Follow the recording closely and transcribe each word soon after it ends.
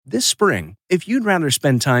This spring, if you'd rather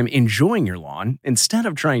spend time enjoying your lawn instead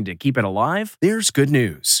of trying to keep it alive, there's good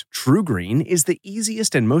news. TruGreen is the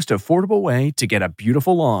easiest and most affordable way to get a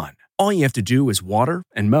beautiful lawn. All you have to do is water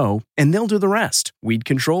and mow, and they'll do the rest. Weed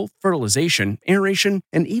control, fertilization, aeration,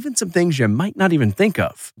 and even some things you might not even think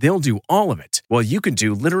of. They'll do all of it, while you can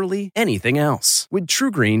do literally anything else. With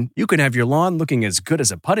TruGreen, you can have your lawn looking as good as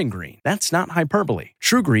a putting green. That's not hyperbole.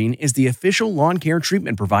 TruGreen is the official lawn care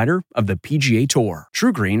treatment provider of the PGA Tour.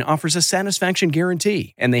 TruGreen offers a satisfaction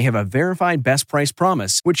guarantee, and they have a verified best price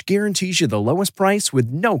promise, which guarantees you the lowest price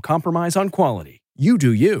with no compromise on quality. You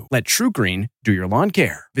do you. Let TruGreen do your lawn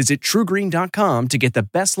care. Visit TruGreen.com to get the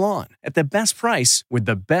best lawn at the best price with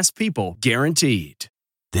the best people guaranteed.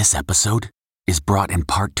 This episode is brought in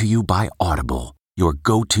part to you by Audible, your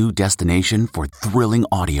go-to destination for thrilling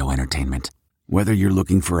audio entertainment. Whether you're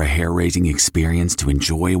looking for a hair-raising experience to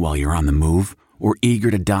enjoy while you're on the move or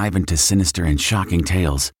eager to dive into sinister and shocking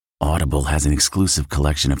tales, Audible has an exclusive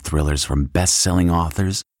collection of thrillers from best-selling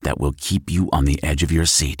authors that will keep you on the edge of your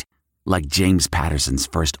seat. Like James Patterson's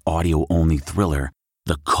first audio-only thriller,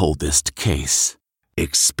 The Coldest Case.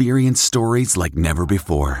 Experience stories like never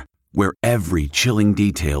before, where every chilling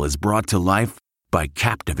detail is brought to life by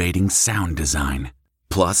captivating sound design.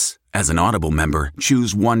 Plus, as an Audible member,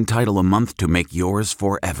 choose one title a month to make yours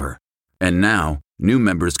forever. And now, new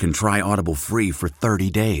members can try Audible free for 30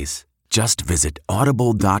 days. Just visit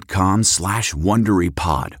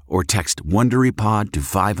audible.com/WonderyPod or text WonderyPod to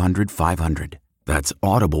 500-500. That's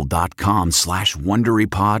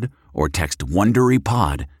audible.com/WonderyPod or text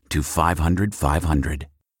WonderyPod to 500-500.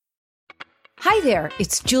 Hi there,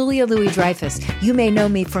 it's Julia Louis-Dreyfus. You may know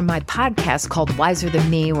me from my podcast called Wiser Than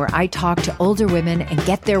Me, where I talk to older women and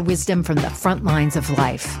get their wisdom from the front lines of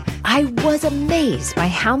life. I was amazed by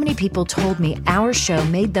how many people told me our show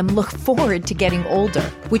made them look forward to getting older,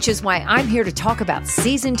 which is why I'm here to talk about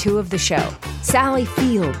season 2 of the show. Sally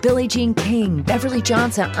Field, Billie Jean King, Beverly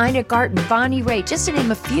Johnson, Ina Garten, Bonnie Raitt, just to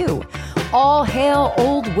name a few. All hail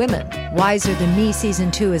old women. Wiser Than Me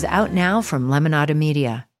season 2 is out now from Lemonada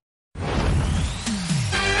Media.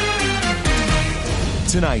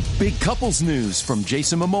 Tonight, big couples news from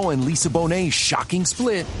Jason Momoa and Lisa Bonet's shocking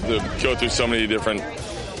split. To go through so many different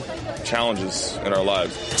challenges in our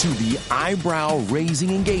lives. To the eyebrow-raising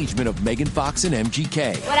engagement of Megan Fox and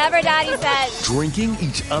MGK. Whatever Daddy says. Drinking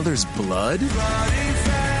each other's blood?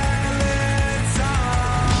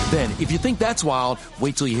 Then, if you think that's wild,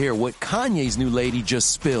 wait till you hear what Kanye's new lady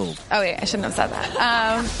just spilled. Oh, wait, I shouldn't have said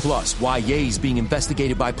that. Plus, why Ye's being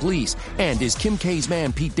investigated by police. And is Kim K's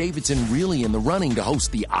man Pete Davidson really in the running to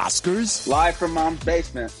host the Oscars? Live from Mom's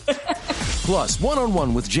basement. Plus,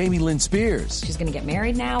 one-on-one with Jamie Lynn Spears. She's going to get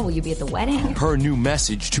married now? Will you be at the wedding? Her new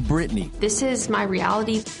message to Britney. This is my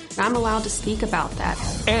reality. I'm allowed to speak about that.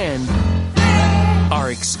 And our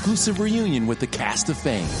exclusive reunion with the cast of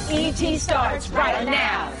Fame. E.T. starts right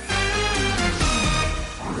now.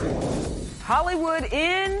 Hollywood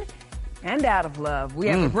in and out of love. We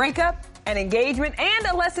have a breakup, an engagement, and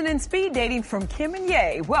a lesson in speed dating from Kim and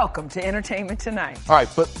Ye. Welcome to Entertainment Tonight. All right,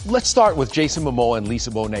 but let's start with Jason Momoa and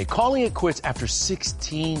Lisa Bonet calling it quits after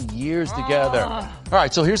 16 years together. All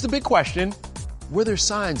right, so here's the big question. Were there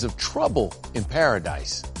signs of trouble in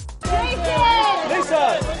paradise?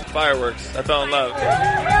 Lisa! Fireworks. I fell in love.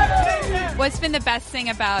 What's been the best thing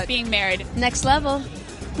about being married? Next level.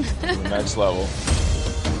 Next level.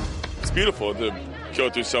 It's beautiful to go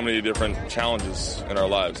through so many different challenges in our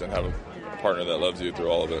lives and have a partner that loves you through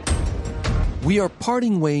all of it. We are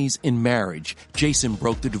parting ways in marriage. Jason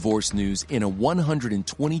broke the divorce news in a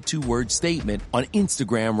 122-word statement on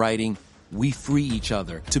Instagram, writing, "We free each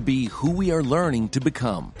other to be who we are learning to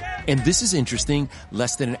become." And this is interesting.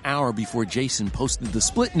 Less than an hour before Jason posted the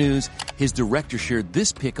split news, his director shared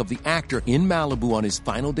this pic of the actor in Malibu on his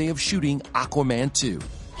final day of shooting Aquaman 2.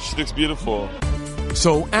 She looks beautiful.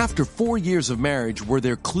 So after 4 years of marriage, were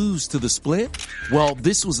there clues to the split? Well,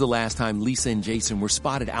 this was the last time Lisa and Jason were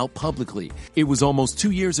spotted out publicly. It was almost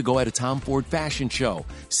 2 years ago at a Tom Ford fashion show.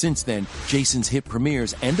 Since then, Jason's hit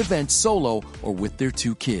premieres and events solo or with their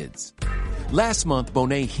 2 kids. Last month,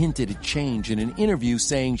 Bonet hinted at change in an interview,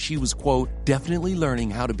 saying she was, quote, definitely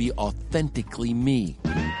learning how to be authentically me.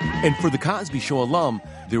 And for the Cosby Show alum,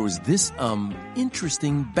 there was this,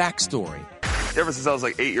 interesting backstory. Ever since I was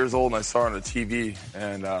like 8 years old and I saw her on the TV,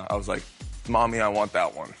 and I was like, Mommy, I want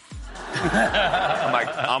that one. I'm like,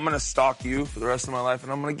 I'm going to stalk you for the rest of my life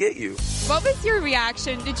and I'm going to get you. What was your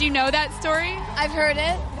reaction? Did you know that story? I've heard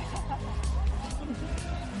it.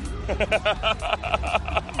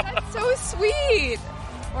 That's so sweet.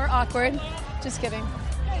 Or awkward. Just kidding.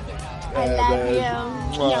 I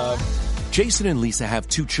love you. Jason and Lisa have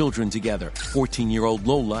 2 children together, 14-year-old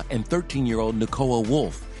Lola and 13-year-old Nicoa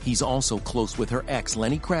Wolf. He's also close with her ex,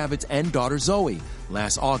 Lenny Kravitz, and daughter Zoe.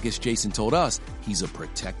 Last August, Jason told us he's a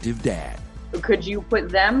protective dad. Could you put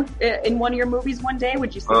them in one of your movies one day?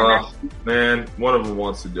 Would you see them action? Man, one of them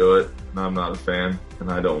wants to do it, and I'm not a fan, and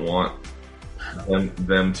I don't want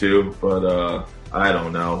them to, but I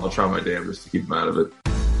don't know. I'll try my damnedest to keep them out of it.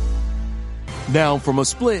 Now from a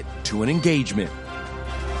split to an engagement.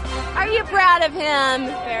 Are you proud of him?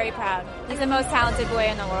 Very proud. He's the most talented boy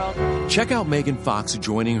in the world. Check out Megan Fox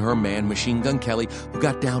joining her man Machine Gun Kelly, who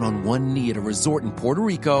got down on one knee at a resort in Puerto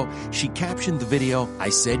Rico. She captioned the video, "I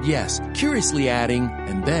said yes," curiously adding,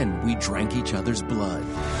 "and then we drank each other's blood."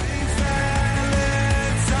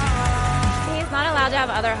 He's not allowed to have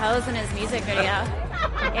other hoes in his music video.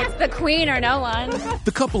 It's the queen or no one.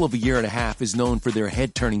 The couple of a year and a half is known for their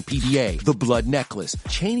head-turning PDA, the blood necklace,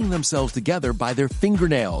 chaining themselves together by their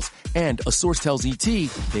fingernails. And a source tells ET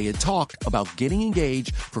they had talked about getting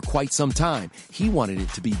engaged for quite some time. He wanted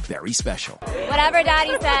it to be very special. Whatever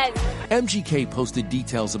Daddy says. MGK posted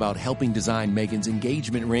details about helping design Megan's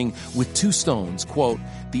engagement ring with 2 stones, quote,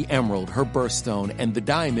 "the emerald, her birthstone, and the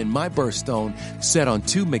diamond, my birthstone, set on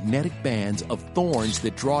 2 magnetic bands of thorns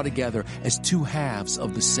that draw together as 2 halves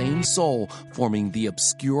of the same soul, forming the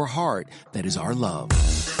obscure heart that is our love."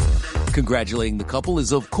 Congratulating the couple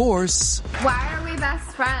is, of course... Why are we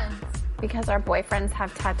best friends? Because our boyfriends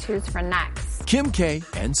have tattoos for necks. Kim K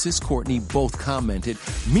and sis Courtney both commented.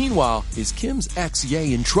 Meanwhile, is Kim's ex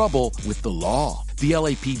Ye in trouble with the law? The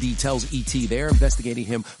LAPD tells ET they're investigating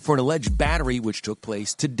him for an alleged battery which took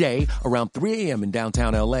place today around 3 a.m. in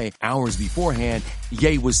downtown LA. Hours beforehand,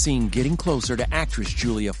 Ye was seen getting closer to actress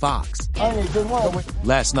Julia Fox.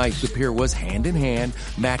 Last night, the pair was hand in hand,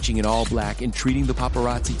 matching in all black and treating the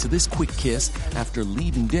paparazzi to this quick kiss after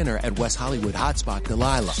leaving dinner at West Hollywood hotspot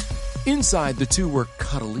Delilah. Inside, the two were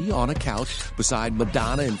cuddly on a couch beside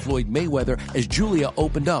Madonna and Floyd Mayweather as Julia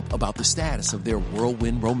opened up about the status of their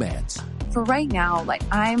whirlwind romance. For right now,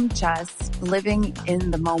 I'm just living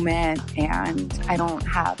in the moment and I don't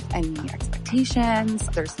have any expectations.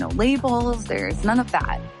 There's no labels. There's none of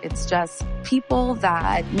that. It's just people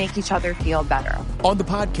that make each other feel better. On the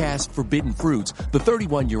podcast Forbidden Fruits, the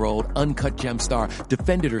 31-year-old Uncut Gem star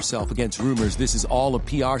defended herself against rumors this is all a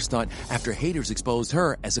PR stunt after haters exposed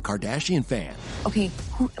her as a Kardashian fan. Okay,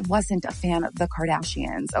 who wasn't a fan of the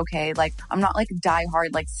Kardashians? Okay, I'm not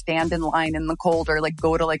diehard, stand in line in the cold or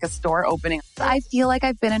go to a store opening. I feel like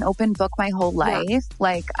I've been an open book my whole life.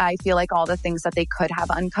 Yeah. I feel like all the things that they could have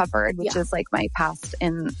uncovered, which is my past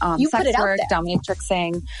in sex work,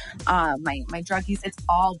 dominatrixing, my drug use, it's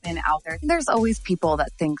all been out there. There's always people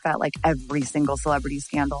that think that every single celebrity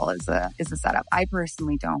scandal is a setup. I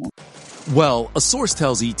personally don't. Well, a source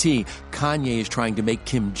tells ET Kanye is trying to make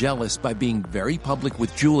Kim jealous by being very public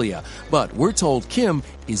with Julia. But we're told Kim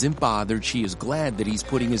isn't bothered. She is glad that he's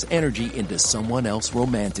putting his energy into someone else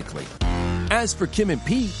romantically. As for Kim and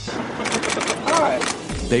Pete,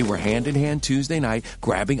 they were hand in hand Tuesday night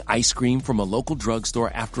grabbing ice cream from a local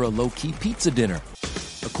drugstore after a low-key pizza dinner.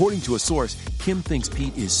 According to a source, Kim thinks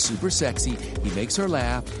Pete is super sexy. He makes her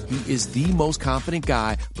laugh. He is the most confident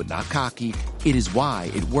guy, but not cocky. It is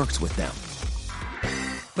why it works with them.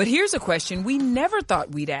 But here's a question we never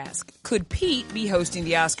thought we'd ask. Could Pete be hosting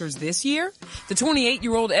the Oscars this year? The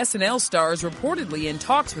 28-year-old SNL star is reportedly in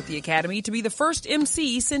talks with the Academy to be the first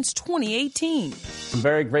MC since 2018. I'm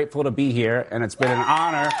very grateful to be here, and it's been an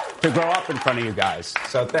honor to grow up in front of you guys.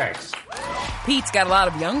 So thanks. Pete's got a lot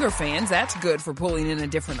of younger fans. That's good for pulling in a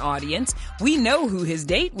different audience. We know who his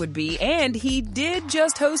date would be, and he did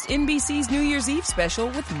just host NBC's New Year's Eve special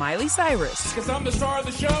with Miley Cyrus. Because I'm the star of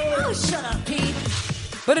the show. Oh, shut up, Pete.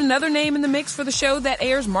 But another name in the mix for the show that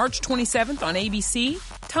airs March 27th on ABC,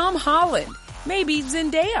 Tom Holland. Maybe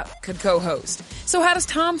Zendaya could co-host. So how does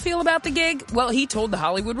Tom feel about the gig? Well, he told The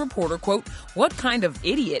Hollywood Reporter, quote, "What kind of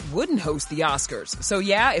idiot wouldn't host the Oscars? So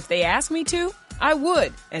yeah, if they asked me to, I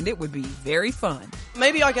would, and it would be very fun.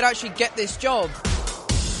 Maybe I could actually get this job."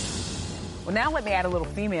 Well, now let me add a little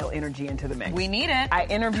female energy into the mix. We need it. I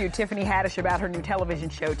interviewed Tiffany Haddish about her new television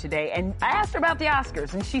show today, and I asked her about the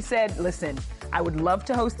Oscars, and she said, listen, I would love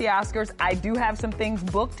to host the Oscars. I do have some things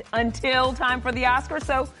booked until time for the Oscars,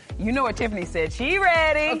 so you know what Tiffany said. She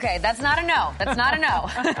ready. Okay, that's not a no. That's not a no.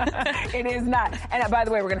 It is not. And by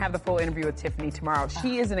the way, we're going to have the full interview with Tiffany tomorrow.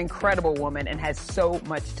 She is an incredible woman and has so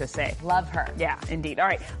much to say. Love her. Yeah, indeed. All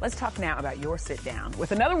right, let's talk now about your sit down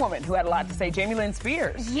with another woman who had a lot to say, Jamie Lynn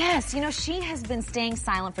Spears. Yes, she Brittany has been staying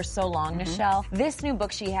silent for so long, Nichelle. This new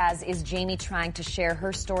book she has is Jamie trying to share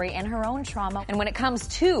her story and her own trauma. And when it comes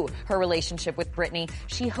to her relationship with Brittany,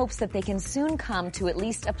 she hopes that they can soon come to at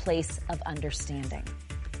least a place of understanding.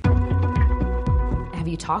 Have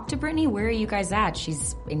you talked to Brittany? Where are you guys at?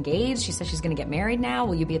 She's engaged. She says she's going to get married now.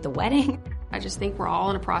 Will you be at the wedding? I just think we're all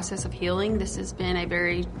in a process of healing. This has been a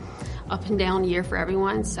very up and down year for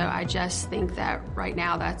everyone. So I just think that right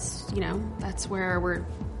now that's where we're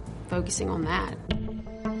focusing on that.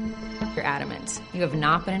 You're adamant. You have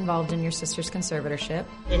not been involved in your sister's conservatorship.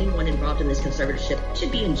 Anyone involved in this conservatorship should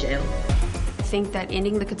be in jail. I think that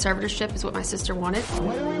ending the conservatorship is what my sister wanted.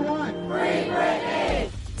 What do we want? Free Britney!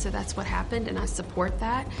 So that's what happened, and I support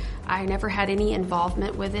that. I never had any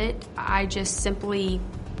involvement with it. I just simply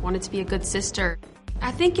wanted to be a good sister.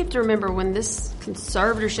 I think you have to remember when this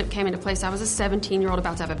conservatorship came into place, I was a 17-year-old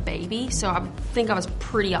about to have a baby, so I think I was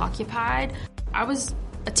pretty occupied. I was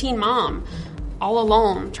a teen mom, all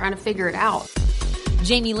alone, trying to figure it out.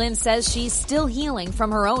 Jamie Lynn says she's still healing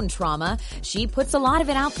from her own trauma. She puts a lot of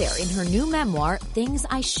it out there in her new memoir, Things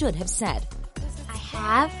I Should Have Said. I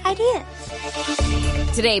have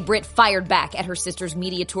ideas. Today, Britt fired back at her sister's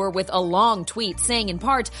media tour with a long tweet saying in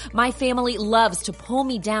part, "My family loves to pull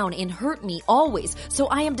me down and hurt me always, so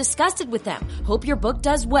I am disgusted with them. Hope your book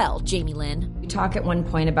does well, Jamie Lynn." You talk at one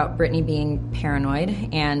point about Brittany being paranoid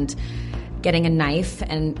and getting a knife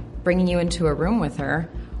and bringing you into a room with her.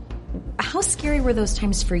 How scary were those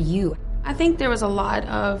times for you? I think there was a lot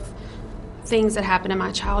of things that happened in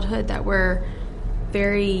my childhood that were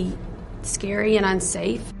very scary and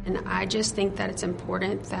unsafe, and I just think that it's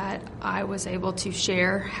important that I was able to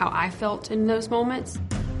share how I felt in those moments.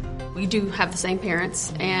 We do have the same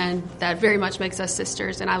parents, and that very much makes us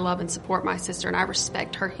sisters, and I love and support my sister, and I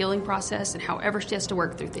respect her healing process and however she has to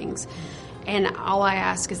work through things. And all I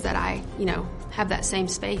ask is that I, have that same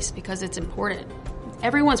space because it's important.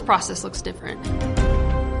 Everyone's process looks different.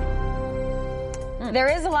 There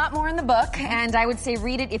is a lot more in the book, and I would say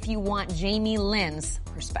read it if you want Jamie Lynn's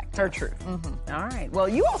perspective. Her truth. All right. Well,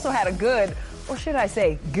 you also had a good, or should I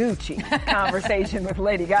say Gucci, conversation with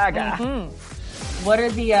Lady Gaga. What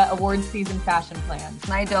are the award season fashion plans?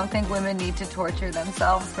 I don't think women need to torture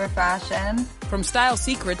themselves for fashion. From style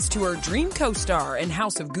secrets to her dream co-star and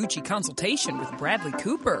House of Gucci consultation with Bradley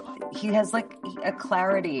Cooper. He has a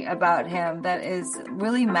clarity about him that is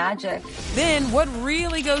really magic. Then what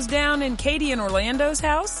really goes down in Katie and Orlando's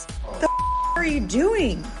house? The are you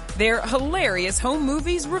doing? Their hilarious home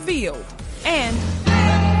movies revealed. And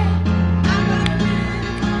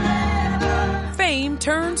Fame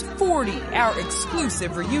turns 40, our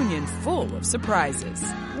exclusive reunion full of surprises.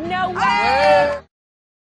 No way!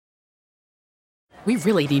 We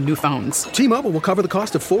really need new phones. T-Mobile will cover the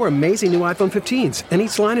cost of 4 amazing new iPhone 15s, and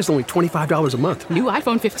each line is only $25 a month. New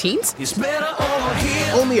iPhone 15s? It's better over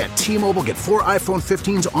here. Only at T-Mobile, get 4 iPhone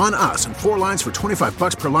 15s on us and 4 lines for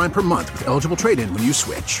 $25 per line per month with eligible trade-in when you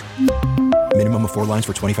switch. Minimum of 4 lines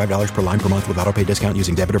for $25 per line per month with autopay discount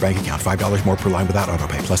using debit or bank account. $5 more per line without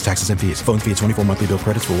autopay, plus taxes and fees. Phone fee at 24 monthly bill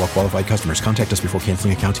credits for well-qualified customers. Contact us before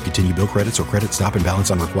canceling account to continue bill credits or credit stop and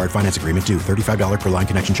balance on required finance agreement due. $35 per line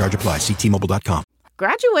connection charge applies. See T-Mobile.com.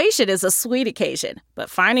 Graduation is a sweet occasion, but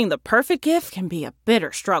finding the perfect gift can be a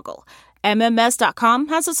bitter struggle. MMS.com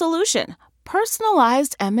has a solution.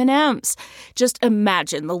 Personalized M&Ms. Just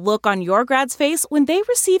imagine the look on your grad's face when they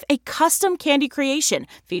receive a custom candy creation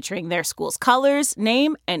featuring their school's colors,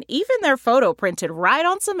 name, and even their photo printed right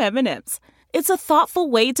on some M&Ms. It's a thoughtful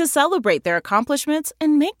way to celebrate their accomplishments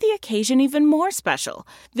and make the occasion even more special.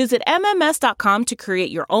 Visit MMS.com to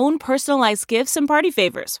create your own personalized gifts and party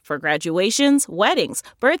favors for graduations, weddings,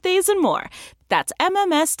 birthdays, and more. That's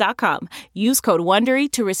MMS.com. Use code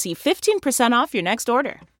WONDERY to receive 15% off your next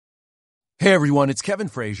order. Hey everyone, it's Kevin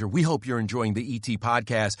Frazier. We hope you're enjoying the ET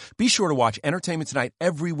podcast. Be sure to watch Entertainment Tonight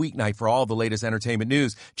every weeknight for all the latest entertainment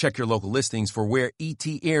news. Check your local listings for where ET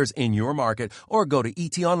airs in your market or go to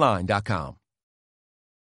etonline.com.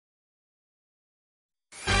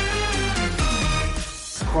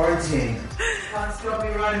 Quarantine. Can't stop me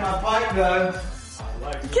riding my bike though.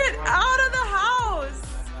 Get out of the house!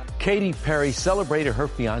 Katy Perry celebrated her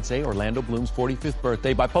fiancé Orlando Bloom's 45th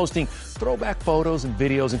birthday by posting throwback photos and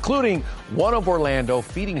videos, including one of Orlando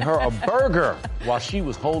feeding her a burger while she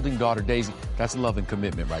was holding daughter Daisy. That's love and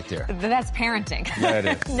commitment right there. That's parenting. Yeah, it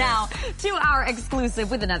is. Now, to our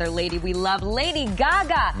exclusive with another lady we love, Lady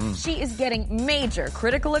Gaga. She is getting major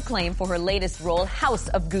critical acclaim for her latest role, House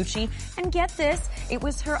of Gucci. And get this, it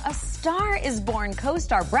was her A Star Is Born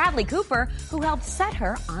co-star Bradley Cooper who helped set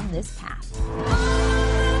her on this path.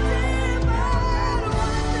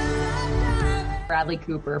 Bradley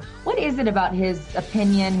Cooper. What is it about his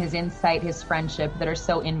opinion, his insight, his friendship that are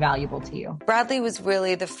so invaluable to you? Bradley was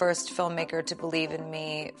really the first filmmaker to believe in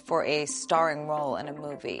me for a starring role in a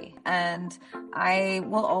movie. And I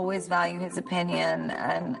will always value his opinion.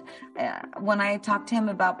 And when I talked to him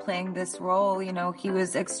about playing this role, you know, he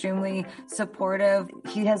was extremely supportive.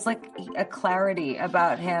 He has like a clarity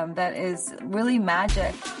about him that is really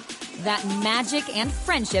magic. That magic and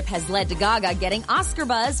friendship has led to Gaga getting Oscar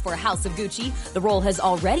buzz for House of Gucci. The role has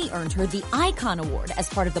already earned her the Icon Award as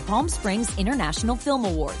part of the Palm Springs International Film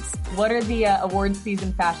Awards. What are the awards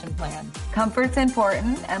season fashion plans? Comfort's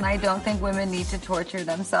important, and I don't think women need to torture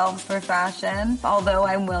themselves for fashion, although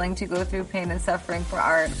I'm willing to go through pain and suffering for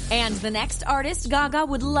art. And the next artist Gaga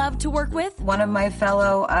would love to work with? One of my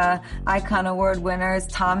fellow Icon Award winners,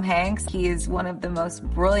 Tom Hanks. He is one of the most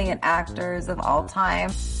brilliant actors of all time.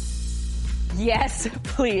 Yes,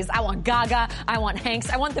 please. I want Gaga. I want Hanks.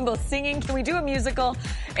 I want them both singing. Can we do a musical?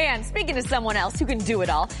 And speaking to someone else who can do it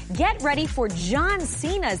all, get ready for John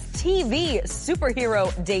Cena's TV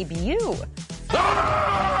superhero debut.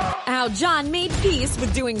 How John made peace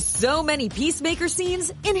with doing so many Peacemaker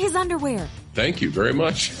scenes in his underwear. Thank you very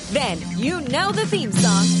much. Then you know the theme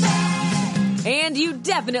song. And you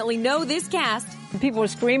definitely know this cast. People were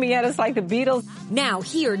screaming at us like the Beatles. Now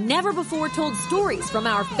hear never-before-told stories from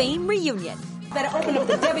our Fame reunion. Better open up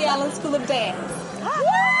the Debbie Allen School of Dance.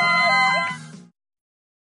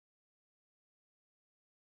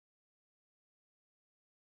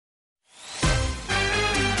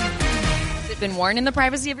 Has it been worn in the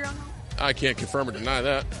privacy of your own home? I can't confirm or deny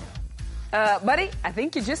that. Buddy, I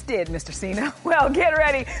think you just did, Mr. Cena. Well, get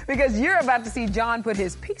ready, because you're about to see John put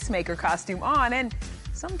his Peacemaker costume on and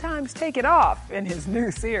sometimes take it off in his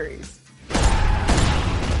new series.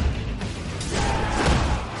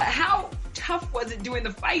 How tough was it doing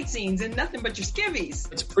the fight scenes and nothing but your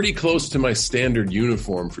skivvies? It's pretty close to my standard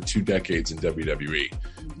uniform for 2 decades in WWE.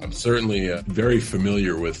 I'm certainly very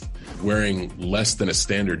familiar with wearing less than a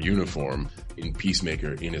standard uniform in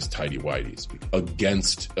Peacemaker in his tighty whities.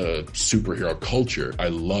 Against superhero culture, I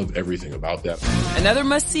love everything about that. Another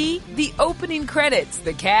must-see, the opening credits.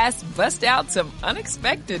 The cast bust out some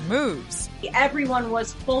unexpected moves. Everyone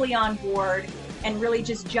was fully on board and really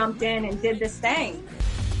just jumped in and did this thing.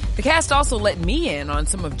 The cast also let me in on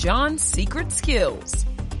some of John's secret skills.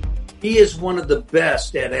 He is one of the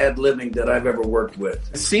best at ad-libbing that I've ever worked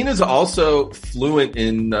with. Cena's also fluent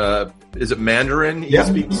in, is it Mandarin? He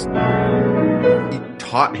speaks. He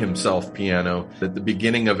taught himself piano. At the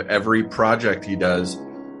beginning of every project he does,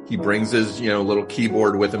 he brings his, little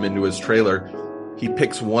keyboard with him into his trailer. He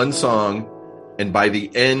picks one song, and by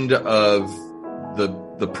the end of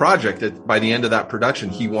the project, by the end of that production,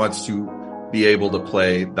 he wants to be able to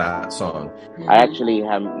play that song. I actually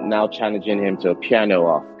am now challenging him to a piano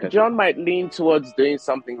off. John might lean towards doing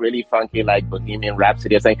something really funky like Bohemian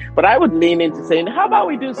Rhapsody or something, but I would lean into saying, how about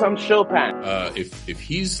we do some Chopin? If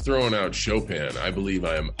he's throwing out Chopin, I believe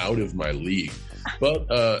I am out of my league. But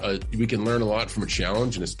we can learn a lot from a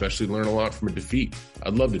challenge and especially learn a lot from a defeat.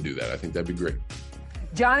 I'd love to do that. I think that'd be great.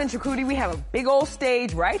 John and Trikudi, we have a big old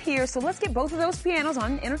stage right here, so let's get both of those pianos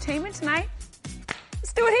on Entertainment Tonight.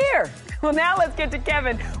 Let's do it here. Well, now let's get to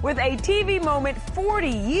Kevin with a TV moment 40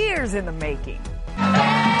 years in the making.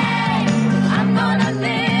 I'm gonna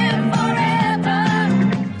live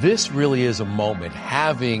forever. This really is a moment,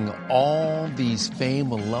 having all these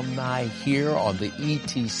Fame alumni here on the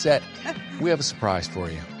ET set. We have a surprise for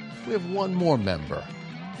you. We have one more member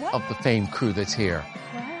of the Fame crew that's here.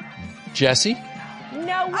 Jesse?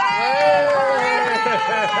 No way!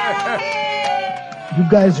 You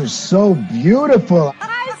guys are so beautiful.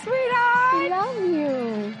 Hi, sweetheart. Love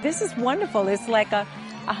you. This is wonderful. It's like a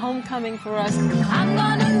homecoming for us. I'm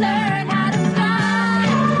gonna learn how to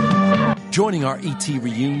fly. Joining our ET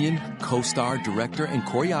reunion, co-star, director, and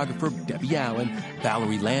choreographer Debbie Allen,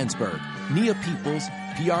 Valerie Landsberg, Nia Peoples,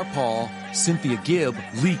 P.R. Paul, Cynthia Gibb,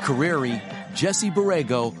 Lee Carreri, Jesse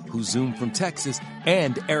Borrego, who zoomed from Texas,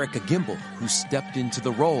 and Erica Gimble, who stepped into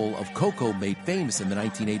the role of Coco, made famous in the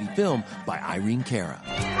 1980 film by Irene Cara.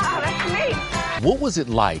 Oh, that's me. What was it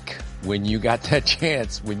like when you got that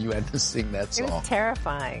chance, when you had to sing that song? It was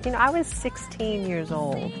terrifying. I was 16 years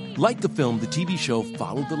old. Like the film, the TV show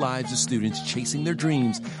followed the lives of students chasing their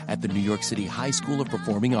dreams at the New York City High School of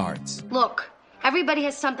Performing Arts. Look. Everybody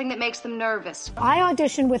has something that makes them nervous. I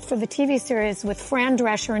auditioned for the TV series with Fran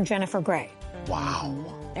Drescher and Jennifer Grey. Wow.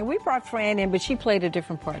 And we brought Fran in, but she played a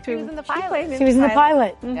different part. She was in the pilot. She was in the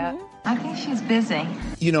pilot. Mm-hmm. Yeah. I think she's busy.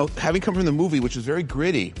 Having come from the movie, which was very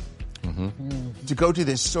gritty, to go to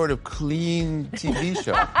this sort of clean TV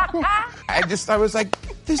show, I was like,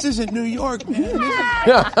 This isn't New York, man.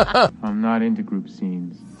 I'm not into group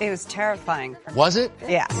scenes. It was terrifying. Was it?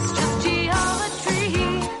 Yeah.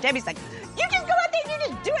 Debbie's like, you just go out there and you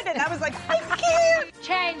just do it. And I was like, I can't.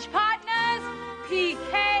 Change partners.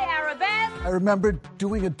 PK Arabesque. I remember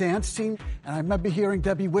doing a dance scene, and I remember hearing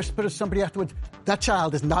Debbie whisper to somebody afterwards, that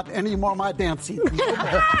child is not any more my dance scene.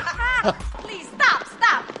 Please stop.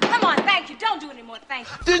 Come on, thank you. Don't do it anymore, thank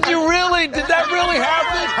you. Did you really? Did that really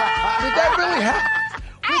happen? Did that really happen?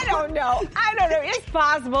 I don't know. It's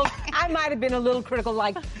possible. I might have been a little critical,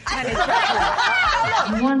 like, honey,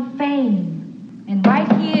 You want fame. And right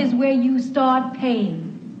here is where you start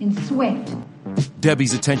paying in sweat.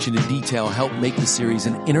 Debbie's attention to detail helped make the series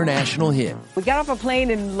an international hit. We got off a plane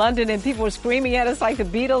in London and people were screaming at us like the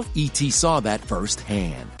Beatles. E.T. saw that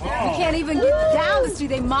firsthand. We can't even get down the street.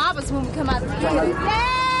 They mob us when we come out of the plane.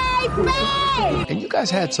 Yay, fame! And you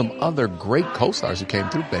guys had some other great co-stars who came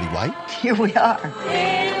through. Betty White. Here we are.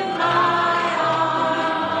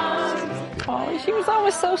 Oh, she was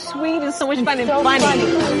always so sweet and so much fun and funny.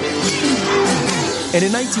 And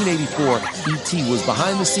in 1984, E.T. was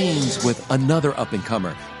behind the scenes with another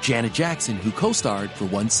up-and-comer, Janet Jackson, who co-starred for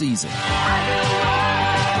one season.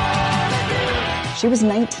 She was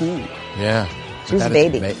 19. Yeah. She was a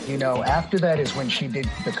baby. You know, after that is when she did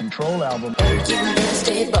the Control album.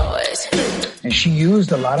 And she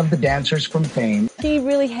used a lot of the dancers from Fame. She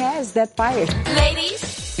really has that fire.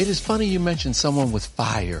 Ladies. It is funny you mentioned someone with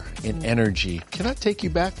fire and energy. Can I take you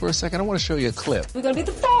back for a second? I want to show you a clip. We're going to be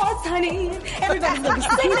the fourth, honey. Everybody's going to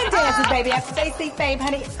be singing and dancing, baby. After they see Fame,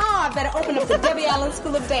 honey, I better open up the Debbie Allen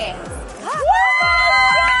School of Dance.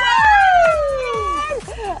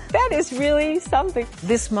 That is really something.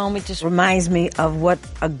 This moment just reminds me of what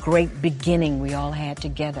a great beginning we all had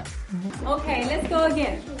together. Okay, let's go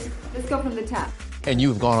again. Let's go from the top. And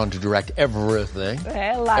you've gone on to direct everything.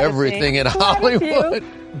 Everything in Hollywood.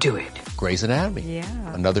 Do it. Grey's Anatomy.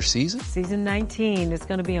 Yeah. Another season? Season 19. It's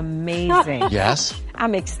going to be amazing. Yes.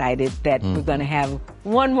 I'm excited that we're going to have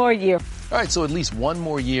one more year. All right, so at least one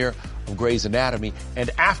more year of Grey's Anatomy.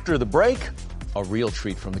 And after the break, a real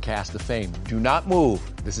treat from the cast of Fame. Do not move.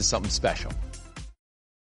 This is something special.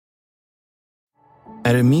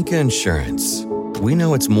 At Amica Insurance, we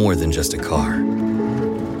know it's more than just a car.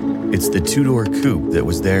 It's the two-door coupe that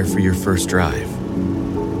was there for your first drive.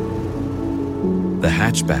 The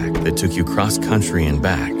hatchback that took you cross-country and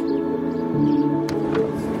back.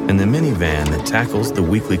 And the minivan that tackles the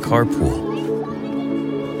weekly carpool.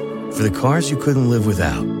 For the cars you couldn't live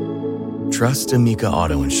without, trust Amica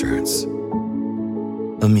Auto Insurance.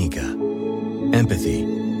 Amica. Empathy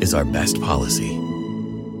is our best policy.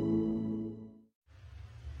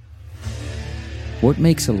 What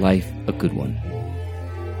makes a life a good one?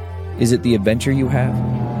 Is it the adventure you have?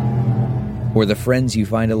 Or the friends you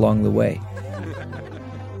find along the way?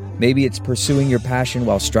 Maybe it's pursuing your passion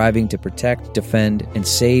while striving to protect, defend, and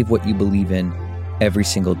save what you believe in every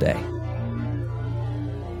single day.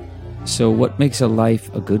 So what makes a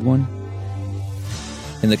life a good one?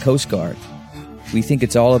 In the Coast Guard, we think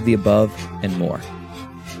it's all of the above and more.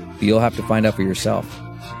 But you'll have to find out for yourself.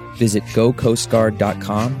 Visit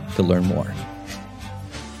gocoastguard.com to learn more.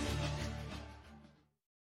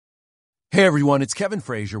 Hey everyone, it's Kevin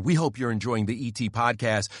Frazier. We hope you're enjoying the ET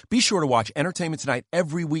podcast. Be sure to watch Entertainment Tonight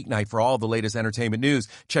every weeknight for all the latest entertainment news.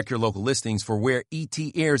 Check your local listings for where ET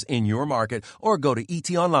airs in your market or go to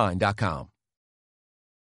etonline.com.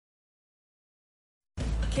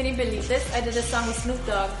 Can you believe this? I did a song with Snoop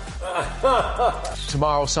Dogg.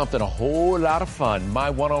 Tomorrow, something a whole lot of fun. My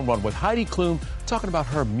one-on-one with Heidi Klum talking about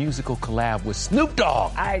her musical collab with Snoop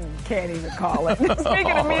Dogg. I can't even call it.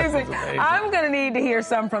 Speaking of music, I'm going to need to hear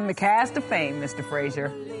some from the cast of Fame, Mr.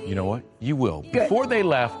 Frazier. You know what? You will. Good. Before they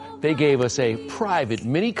left, they gave us a private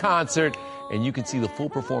mini concert, and you can see the full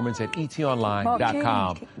performance at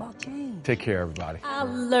etonline.com. Take care, everybody. I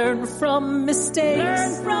learn from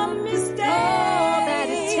mistakes. All that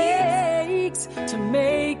it takes to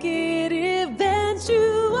make it eventually.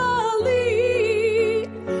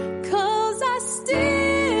 'Cause I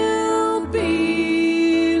still believe.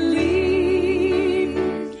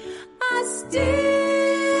 I still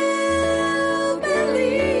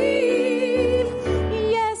believe.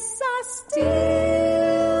 Yes, I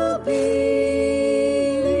still believe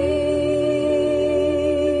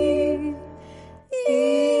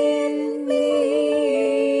in me.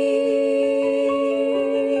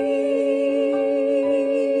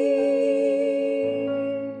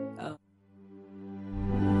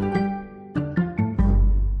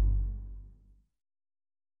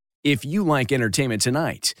 If you like Entertainment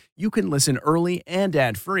Tonight, you can listen early and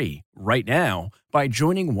ad-free right now by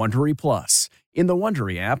joining Wondery Plus in the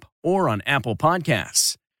Wondery app or on Apple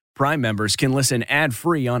Podcasts. Prime members can listen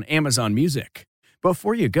ad-free on Amazon Music.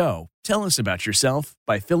 Before you go, tell us about yourself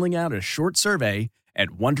by filling out a short survey at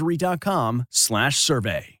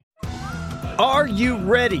Wondery.com/survey. Are you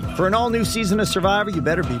ready for an all-new season of Survivor? You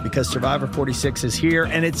better be, because Survivor 46 is here,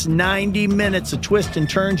 and it's 90 minutes of twists and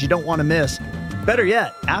turns you don't want to miss. Better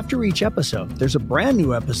yet, after each episode, there's a brand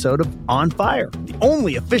new episode of On Fire, the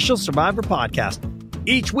only official Survivor podcast.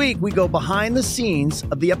 Each week, we go behind the scenes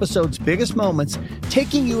of the episode's biggest moments,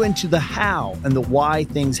 taking you into the how and the why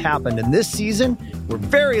things happened. And this season, we're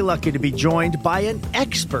very lucky to be joined by an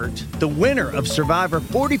expert, the winner of Survivor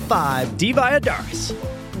 45, Dee Valladares.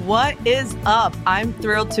 What is up? I'm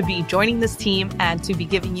thrilled to be joining this team and to be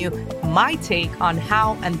giving you my take on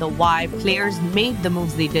how and the why players made the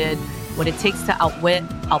moves they did, what it takes to outwit,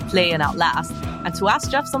 outplay, and outlast, and to ask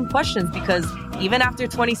Jeff some questions, because even after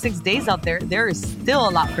 26 days out there, there is still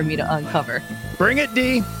a lot for me to uncover. Bring it,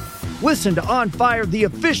 Dee. Listen to On Fire, the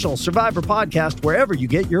official Survivor podcast, wherever you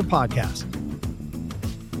get your podcasts.